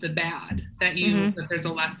of the bad that there's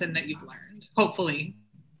a lesson that you've learned. Hopefully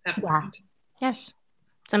have learned. Yes.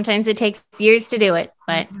 Sometimes it takes years to do it,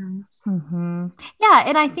 but yeah.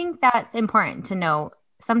 And I think that's important to know.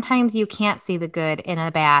 Sometimes you can't see the good and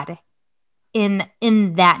the bad in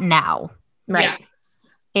that now. Right.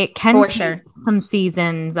 Yes. It can take some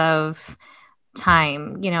seasons of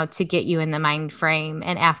time, to get you in the mind frame,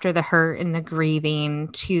 and after the hurt and the grieving,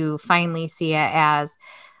 to finally see it as,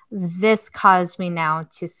 this caused me now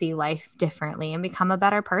to see life differently and become a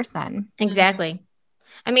better person. Exactly.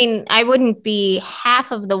 I mean, I wouldn't be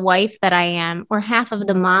half of the wife that I am or half of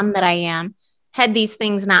the mom that I am had these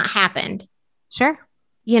things not happened. Sure.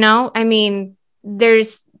 I mean,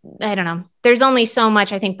 I don't know. There's only so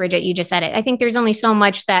much, I think, Bridget, you just said it. I think there's only so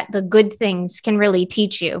much that the good things can really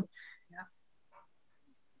teach you.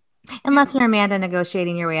 Unless you're Amanda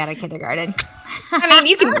negotiating your way out of kindergarten. I mean,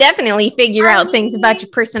 you can definitely figure out things about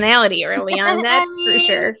your personality early on. That's for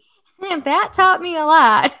sure. That taught me a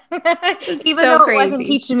lot. Even though it wasn't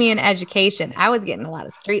teaching me an education, I was getting a lot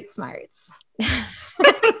of street smarts.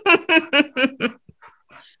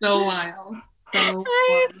 So wild.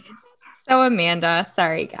 So Amanda,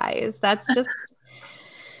 sorry guys. That's just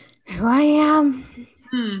who I am.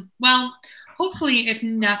 Well, hopefully, if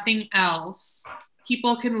nothing else,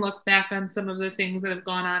 people can look back on some of the things that have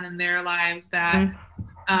gone on in their lives that,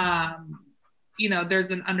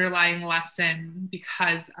 there's an underlying lesson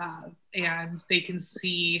because of, and they can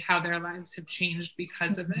see how their lives have changed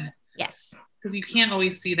because of it. Yes. Because you can't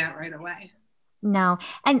always see that right away. No.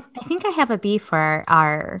 And I think I have a B for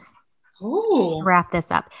our wrap this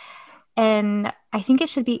up. And I think it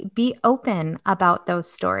should be open about those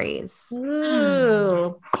stories.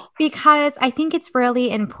 Ooh. Because I think it's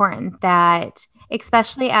really important that,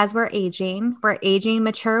 especially as we're aging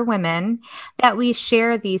mature women, that we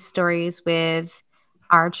share these stories with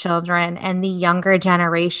our children and the younger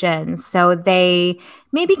generations, so they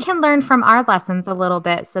maybe can learn from our lessons a little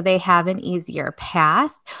bit, so they have an easier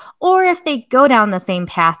path. Or if they go down the same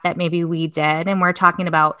path that maybe we did, and we're talking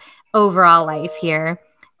about overall life here,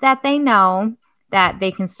 that they know that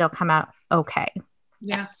they can still come out okay.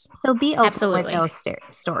 Yes. So be open with those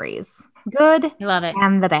stories. Good. I love it.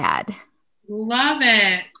 And the bad. Love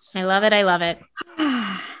it. I love it. I love it.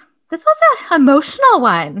 This was an emotional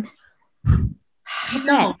one.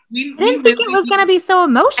 No, I didn't think it was going to be so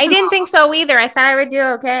emotional. I didn't think so either. I thought I would do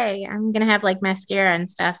okay. I'm going to have like mascara and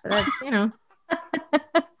stuff. That's,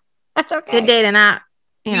 that's okay. Good day to not,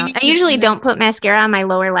 I usually don't put mascara on my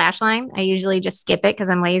lower lash line. I usually just skip it because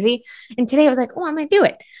I'm lazy. And today I was like, I'm going to do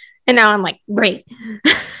it. And now I'm like, great.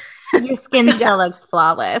 Your skin still looks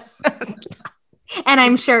flawless. And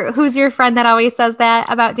I'm sure, who's your friend that always says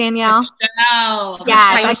that about Danielle? Michelle.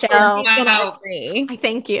 Yeah, Michelle. I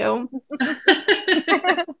thank you.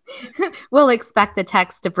 We'll expect a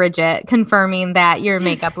text to Bridget confirming that your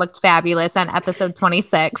makeup looked fabulous on episode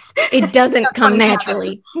 26. It doesn't come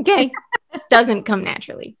naturally. Okay. Doesn't come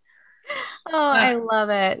naturally. Oh, I love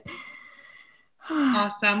it.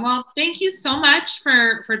 Awesome. Well, thank you so much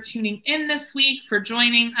for tuning in this week, for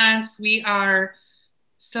joining us. We are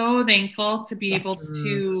so thankful to be able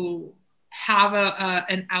to have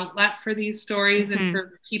an outlet for these stories and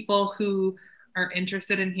for people who are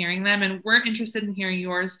interested in hearing them. And we're interested in hearing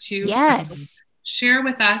yours too. Yes. So share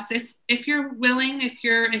with us if you're willing, if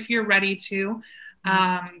you're ready to,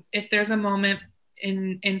 if there's a moment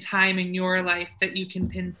in time in your life that you can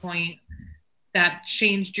pinpoint that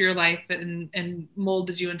changed your life and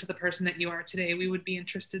molded you into the person that you are today, we would be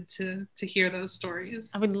interested to hear those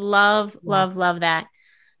stories. I would love that.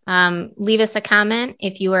 Leave us a comment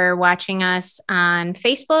if you are watching us on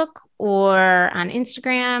Facebook or on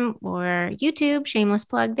Instagram or YouTube. Shameless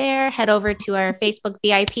plug there. Head over to our Facebook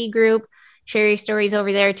VIP group. Share your stories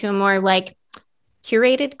over there to a more like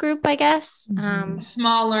curated group, I guess.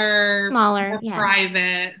 Smaller, yes.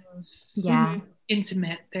 Private. Yeah.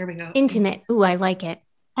 Intimate. There we go. Intimate. Ooh, I like it.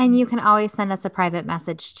 And you can always send us a private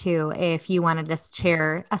message too if you wanted to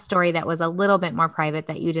share a story that was a little bit more private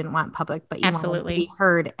that you didn't want public, but you wanted to be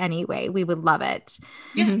heard anyway. We would love it.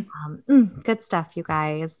 Yeah. Good stuff, you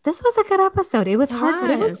guys. This was a good episode. It was hard, but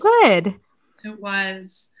it was good. It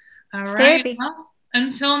was. All it's right. Therapy. Well,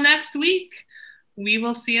 until next week, we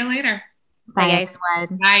will see you later. Bye,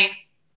 everyone. Bye.